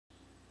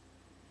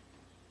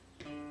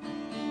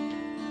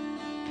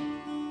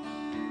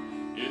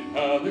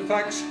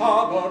Halifax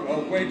Harbour, a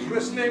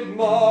waitress named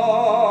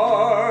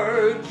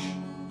Marge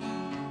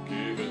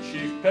gave a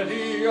chief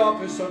petty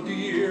officer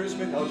beers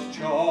without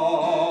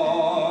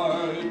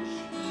charge.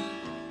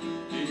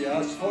 He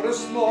asked for a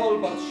small,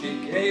 but she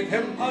gave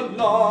him a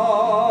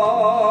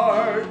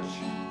large.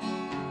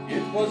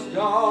 It was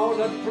down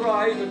at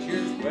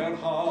Privateer's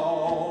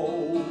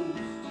warehouse.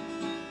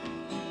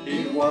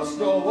 He was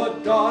no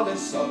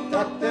Adonis, of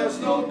that there's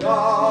no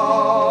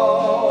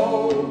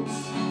doubt.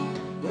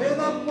 With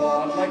a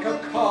body like a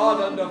cod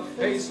and a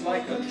face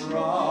like a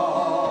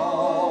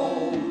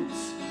trout.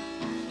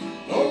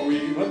 Though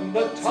even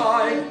the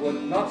tide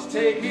would not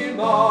take him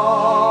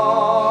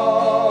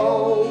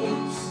out,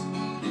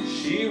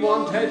 she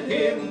wanted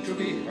him to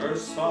be her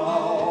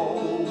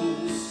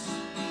spouse.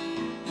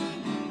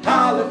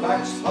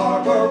 Halifax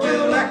Harbour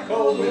will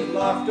echo with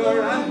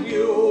laughter and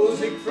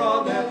music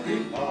from every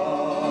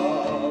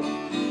pub,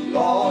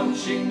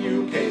 launching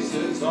new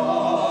cases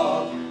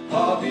of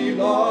puppy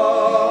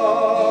love.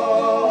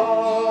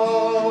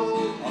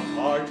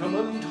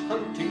 Apartment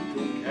hunting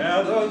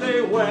together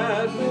they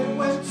went,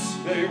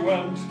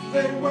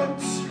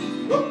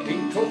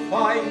 looking to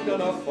find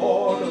an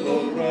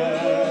affordable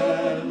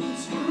rent.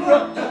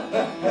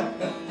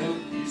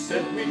 He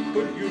said we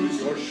could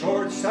use your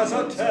shorts as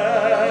a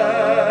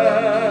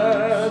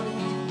tent,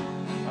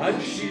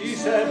 and she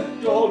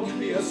said don't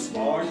be a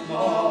smart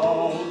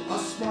mouth. A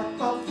smart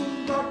mouth,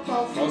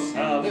 cross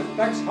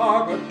Halifax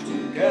Harbour,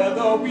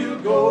 together we'll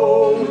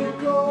go.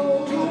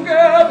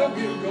 Together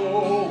we'll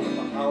go. When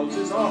the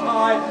houses are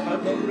high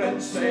and the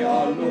rents they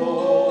are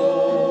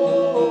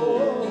low.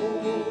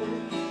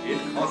 It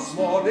costs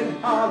more in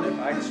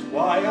Halifax,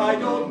 why I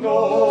don't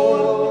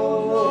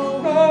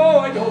know. No,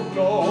 I don't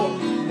know.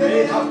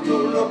 They have to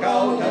look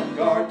out at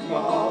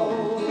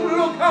Dartmouth.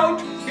 Look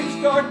out, it's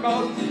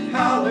Dartmouth.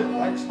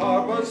 Halifax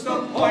Harbour's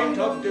the point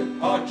of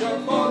departure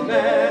for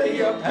many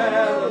a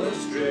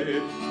perilous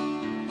trip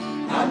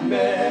and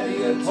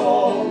many a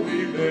tall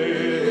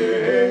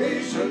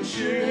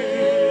relationship.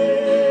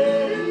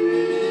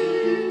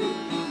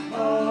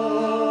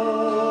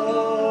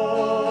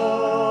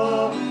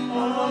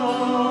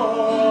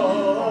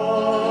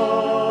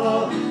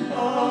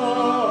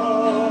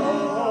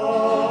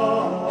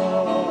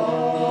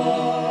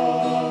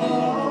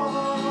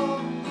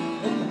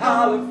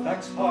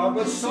 Halifax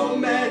Harbour, so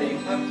many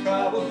have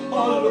travelled,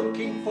 all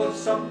looking for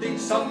something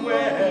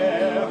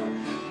somewhere,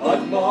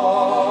 but